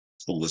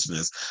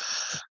foolishness.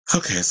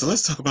 Okay, so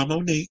let's talk about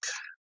Monique.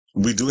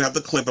 We do have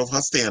the clip of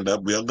her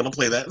stand-up. We are going to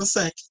play that in a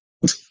sec.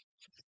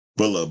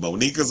 But look,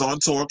 Monique is on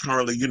tour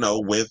currently,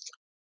 with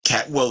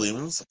Cat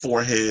Williams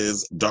for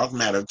his Dark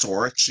Matter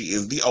tour. She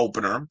is the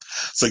opener.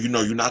 So,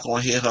 you're not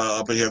going to hear her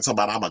up in here talking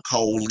about I'm a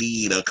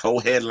co-lead, a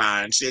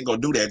co-headline. She ain't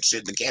going to do that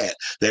shit to Cat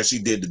that she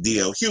did to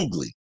D.L.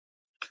 Hughley.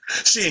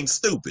 She ain't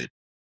stupid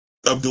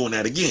of doing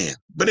that again.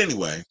 But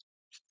anyway,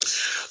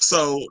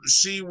 so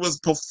she was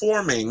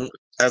performing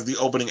as the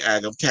opening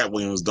act of Cat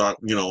Williams'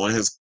 on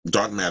his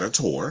Dark Matter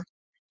tour.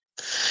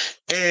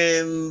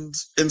 And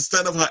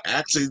instead of her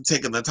actually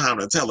taking the time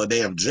to tell a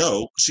damn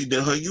joke, she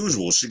did her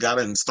usual. She got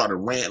in and started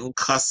ranting,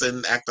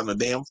 cussing, acting a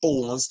damn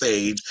fool on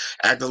stage,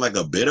 acting like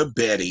a bitter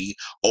Betty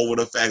over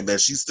the fact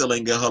that she still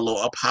ain't get her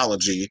little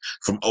apology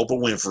from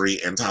Oprah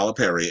Winfrey and Tyler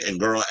Perry. And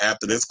girl,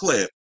 after this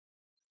clip,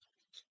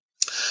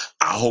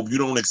 I hope you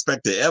don't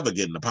expect to ever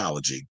get an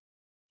apology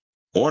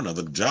or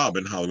another job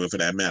in Hollywood for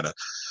that matter.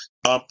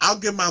 I'll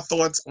give my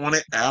thoughts on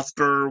it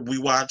after we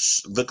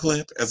watch the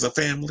clip as a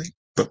family,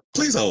 but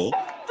please hold.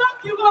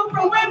 Fuck you,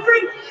 Oprah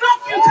Winfrey.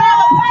 Fuck you,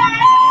 Tyler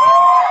Perry.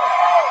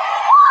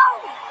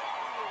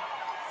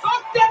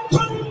 Fuck them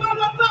two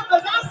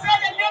motherfuckers. I said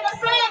it, nigga.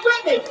 Say it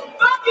with me.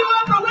 Fuck you,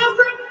 Oprah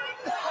Winfrey.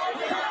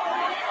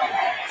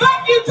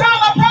 Fuck you,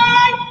 Tyler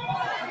Perry.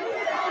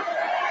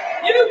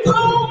 You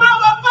cool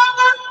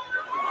motherfucker.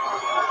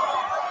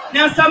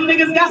 Now some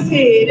niggas got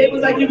scared. It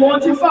was like, you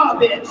going too far,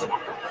 bitch.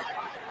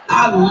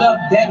 I love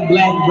that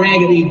black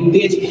raggedy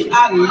bitch.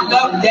 I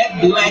love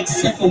that black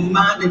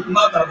simple-minded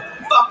motherfucker.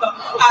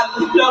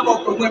 I love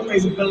Oprah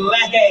Winfrey's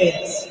black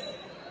ass.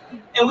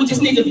 And we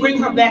just need to bring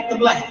her back to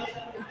black.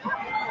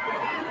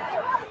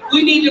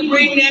 We need to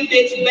bring that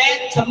bitch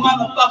back to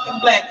motherfucking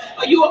black.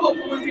 Are you an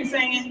Oprah Winfrey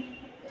fan?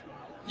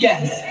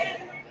 Yes.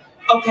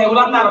 Okay, well,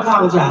 I'm not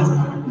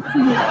apologizing.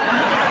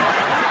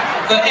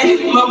 For any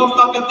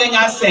motherfucking thing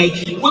I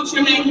say. What's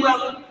your name,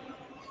 brother?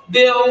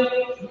 Bill.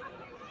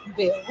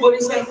 What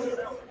did he say?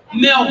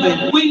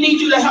 Melvin, we need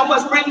you to help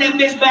us bring that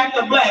bitch back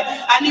to black.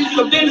 I need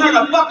you to bend her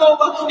the fuck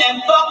over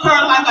and fuck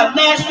her like a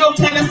Nashville,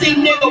 Tennessee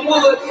nigga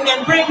would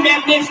and bring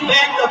that bitch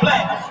back to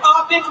black.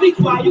 Oh, bitch, be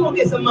quiet. You gonna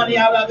get some money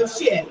out of this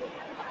shit.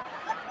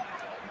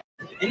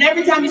 And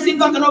every time you see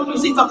fucking Oprah, you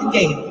see fucking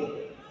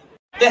gay.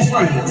 Best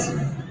friends.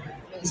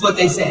 Is what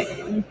they say.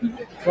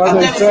 I've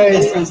never seen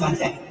best friends like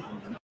that.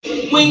 We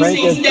ain't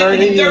seen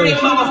Stephanie in 30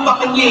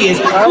 motherfucking years.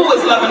 Who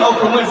is loving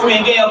Oprah Winfrey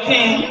and Gayle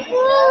King? Each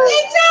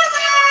other!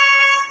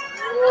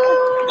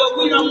 But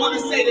we don't want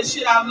to say the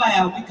shit out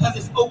loud because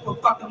it's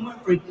Oprah fucking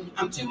Winfrey.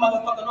 I'm too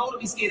motherfucking old to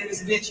be scared of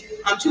this bitch.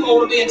 I'm too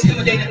old to be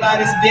intimidated by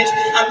this bitch.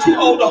 I'm too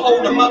old to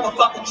hold the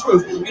motherfucking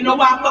truth. You know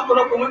why I fuck with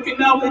Oprah Winfrey,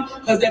 Melvin?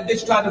 Because that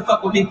bitch tried to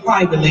fuck with me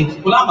privately.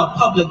 Well, I'm a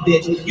public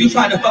bitch. You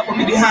tried to fuck with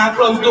me behind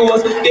closed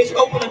doors. Bitch,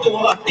 open the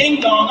door up.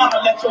 Ding dong, I'm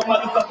gonna let your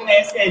motherfucking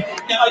ass in.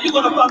 Now, are you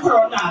gonna fuck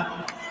her or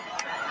not?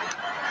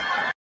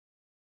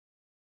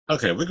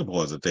 Okay, we can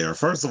pause it there.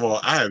 First of all,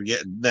 I have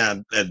yet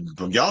now, and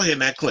from y'all hearing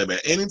that clip, at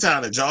any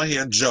time that y'all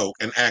hear a joke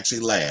and actually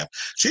laugh,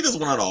 she just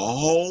went on a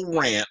whole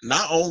rant,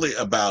 not only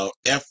about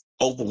Oprah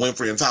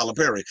Winfrey and Tyler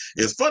Perry.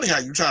 It's funny how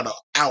you try to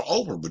out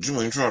Oprah, but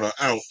you ain't trying to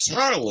out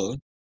Tyler.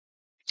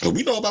 So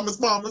we know about Miss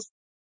Palmer's.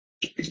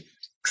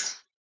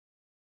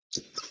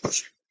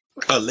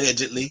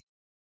 Allegedly.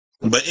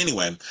 But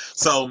anyway,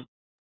 so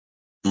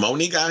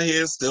Monique out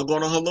here still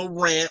going on her little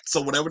rants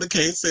or whatever the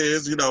case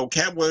is.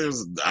 Cat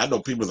Williams, I know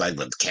people like,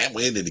 but Cat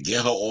Williams did to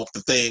get her off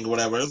the thing or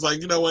whatever. It's like,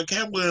 you know what?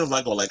 Cat Williams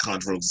like all that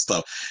controversial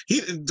stuff.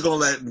 He's going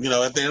to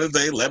let, at the end of the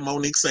day, let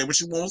Monique say what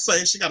she won't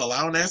say. She got a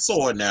lie on that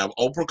sword now. If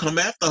Oprah come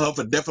after her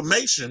for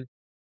defamation,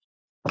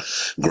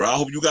 girl, I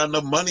hope you got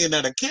enough money in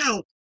that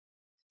account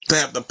to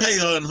have to pay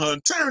her and her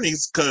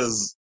attorneys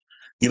because,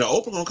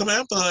 Oprah going to come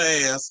after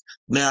her ass.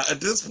 Now, at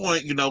this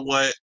point, you know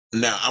what?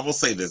 Now, I will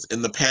say this.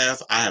 In the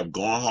past, I have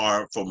gone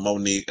hard for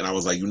Monique, and I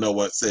was like, you know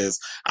what, sis?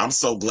 I'm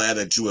so glad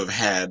that you have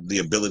had the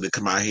ability to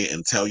come out here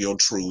and tell your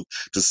truth,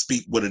 to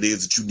speak what it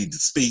is that you need to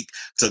speak,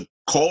 to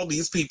call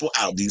these people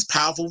out, these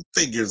powerful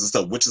figures and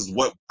stuff, which is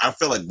what I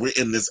feel like we're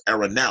in this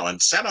era now.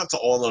 And shout out to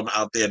all of them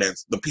out there,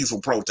 that's the peaceful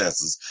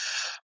protesters.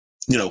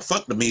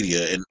 Fuck the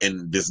media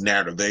and this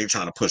narrative they're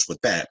trying to push with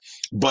that.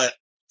 But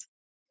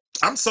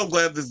I'm so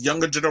glad this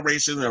younger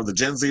generation, the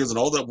Gen Zers and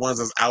all the ones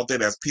that's out there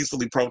that's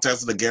peacefully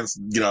protesting against,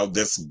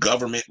 this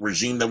government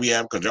regime that we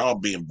have, because y'all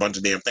being a bunch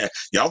of damn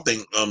y'all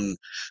think,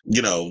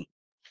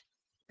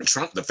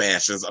 Trump the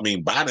fascist. I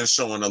mean, Biden's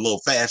showing a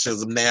little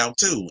fascism now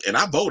too, and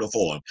I voted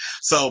for him.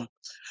 So,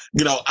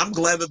 I'm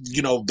glad that,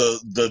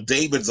 the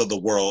Davids of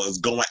the world is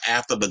going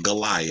after the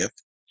Goliath,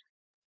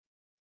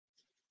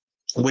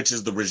 which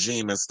is the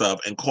regime and stuff,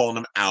 and calling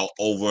them out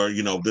over,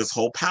 this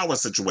whole power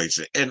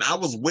situation. And I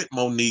was with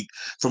Monique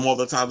from all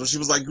the times when she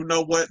was like, you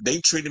know what?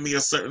 They treated me a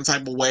certain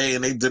type of way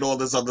and they did all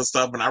this other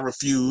stuff and I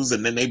refused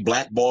and then they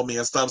blackballed me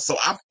and stuff. So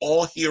I'm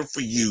all here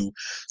for you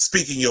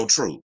speaking your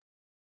truth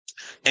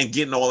and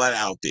getting all that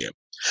out there.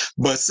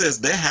 But sis,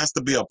 there has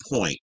to be a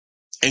point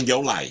in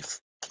your life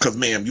Because,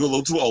 ma'am, you're a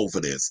little too old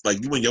for this.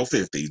 Like, you in your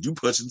 50s. You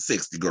pushing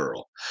 60,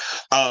 girl.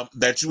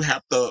 That you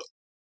have to,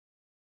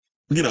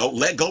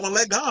 let go and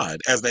let God,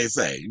 as they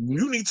say.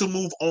 You need to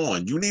move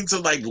on. You need to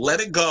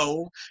let it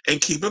go and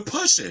keep it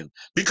pushing.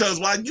 Because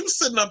while you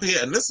sitting up here,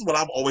 and this is what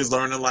I've always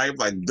learned in life,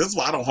 this is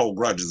why I don't hold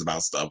grudges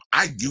about stuff.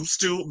 I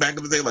used to back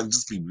in the day,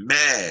 just be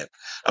mad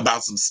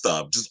about some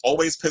stuff. Just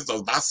always pissed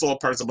off. If I saw a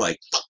person, be like,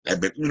 fuck that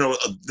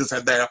bitch, this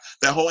had that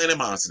whole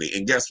animosity.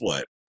 And guess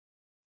what?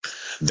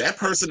 That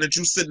person that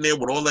you sitting there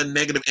with all that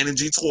negative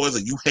energy towards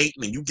and you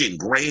hating and you getting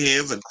gray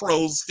hairs and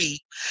crow's feet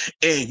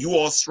and you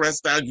all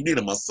stressed out, you need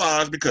a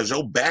massage because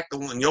your back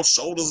and your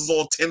shoulders is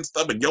all tensed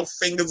up and your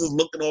fingers is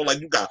looking all like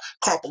you got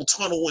carpal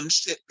tunnel and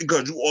shit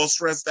because you all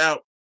stressed out.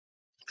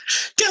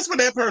 Guess what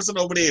that person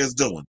over there is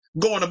doing?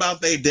 Going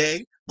about their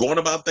day, going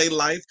about their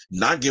life,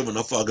 not giving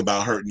a fuck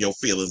about hurting your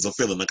feelings or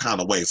feeling the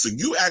kind of way. So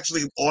you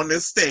actually on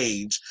this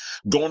stage,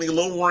 going your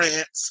little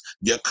rants,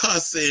 you're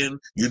cussing,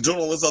 you're doing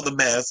all this other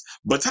mess.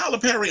 But Tyler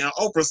Perry and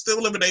Oprah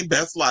still living their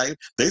best life.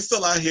 They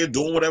still out here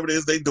doing whatever it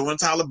is they doing.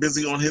 Tyler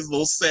busy on his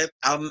little set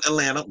out in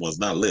Atlanta. Well, it's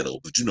not little,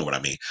 but you know what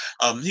I mean.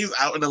 He's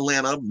out in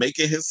Atlanta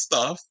making his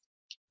stuff,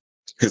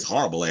 his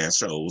horrible ass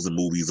shows and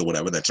movies or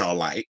whatever that y'all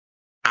like.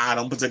 I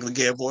don't particularly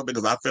care for it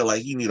because I feel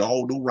like he need a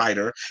whole new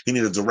writer. He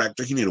need a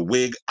director. He need a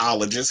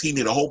wigologist. He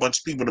need a whole bunch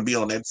of people to be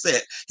on that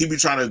set. He be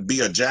trying to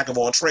be a jack of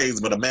all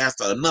trades, but a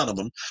master of none of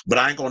them. But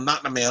I ain't gonna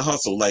knock the man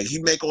hustle. Like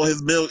he make all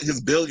his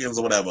billions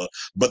or whatever,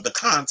 but the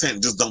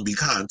content just don't be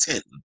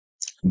content.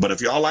 But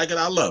if y'all like it,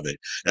 I love it.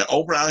 And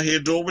Oprah out here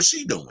doing what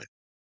she doing.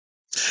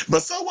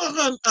 But so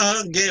what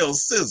Gail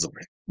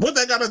scissoring? What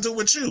that got to do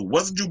with you?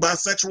 Wasn't you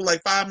bisexual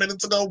like 5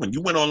 minutes ago when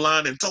you went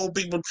online and told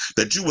people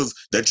that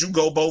you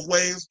go both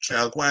ways?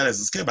 Child, quiet as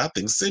a skip. I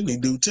think Sydney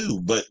do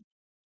too. But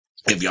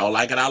if y'all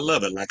like it, I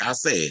love it. Like I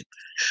said.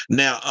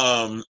 Now,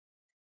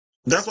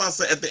 that's why I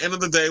say at the end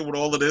of the day, with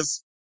all of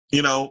this,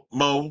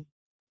 Mo,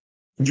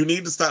 you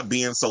need to stop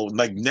being so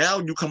now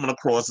you coming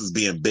across as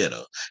being bitter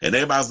and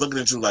everybody's looking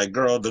at you like,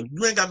 girl,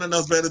 you ain't got nothing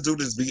else better to do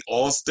than be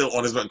all still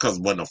on his back. Because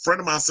when a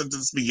friend of mine sent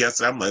this to me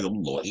yesterday, I'm like, oh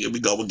Lord, here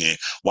we go again.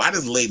 Why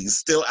this lady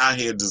still out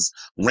here just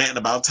ranting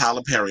about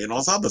Tyler Perry and all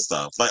this other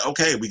stuff? Like,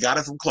 okay, we got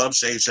it from Club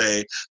Shay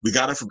Shay. We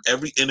got it from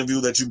every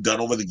interview that you've done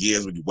over the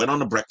years when you went on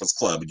the Breakfast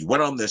Club and you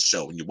went on this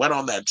show and you went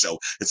on that show.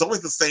 It's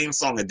always the same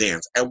song and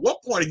dance. At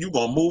what point are you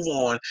gonna move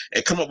on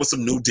and come up with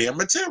some new damn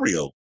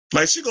material?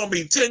 Like, she gonna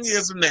be 10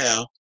 years from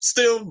now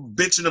still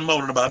bitching and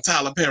moaning about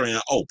Tyler Perry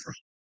and Oprah.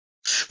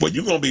 But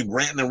you're going to be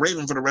ranting and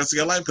raving for the rest of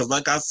your life because,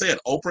 like I said,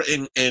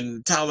 Oprah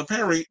and Tyler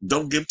Perry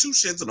don't give two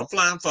shits and a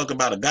flying fuck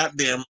about a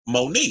goddamn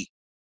Monique.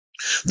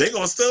 They're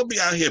going to still be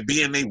out here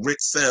being their rich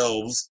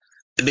selves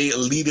and their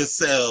elitist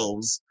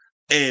selves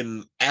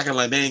and acting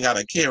like they ain't got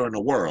a care in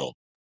the world.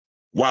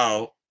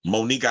 While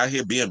Monique out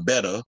here being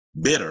bitter,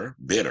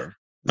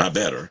 not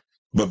better,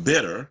 but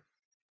bitter,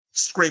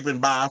 scraping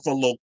by for a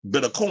little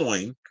bit of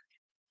coin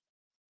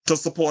to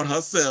support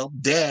herself,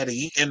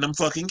 daddy, and them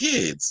fucking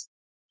kids.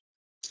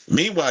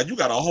 Meanwhile, you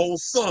got a whole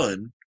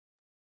son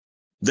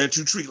that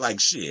you treat like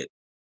shit.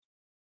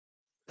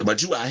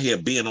 But you out here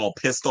being all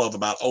pissed off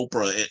about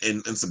Oprah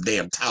and some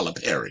damn Tyler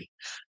Perry.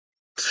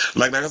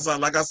 Like I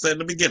said in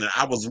the beginning,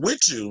 I was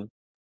with you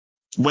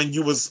when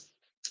you was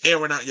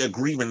airing out your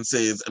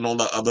grievances and all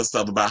the other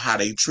stuff about how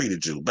they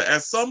treated you. But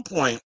at some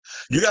point,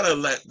 you got to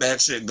let that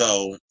shit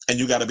go and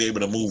you got to be able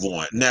to move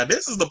on. Now,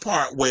 this is the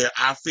part where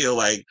I feel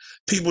like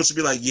people should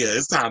be like, yeah,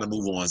 it's time to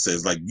move on,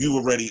 sis. Like, you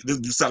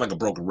sound like a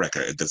broken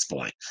record at this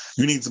point.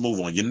 You need to move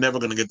on. You're never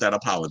going to get that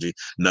apology.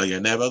 No, you're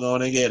never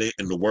going to get it.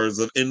 In the words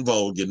of In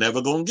Vogue, you're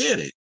never going to get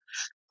it.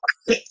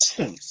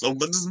 So,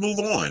 but just move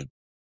on.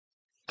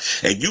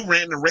 And you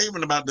ranting and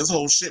raving about this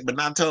whole shit, but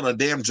not telling a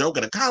damn joke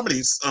at a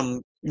comedy,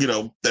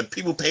 that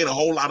people paid a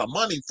whole lot of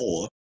money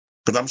for,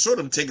 because I'm sure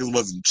them tickets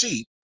wasn't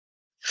cheap.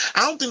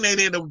 I don't think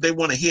they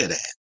want to hear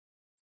that.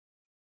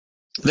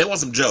 They want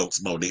some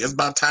jokes, Modi. It's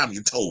about time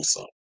you told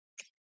some.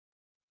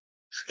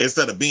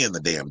 Instead of being the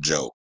damn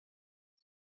joke.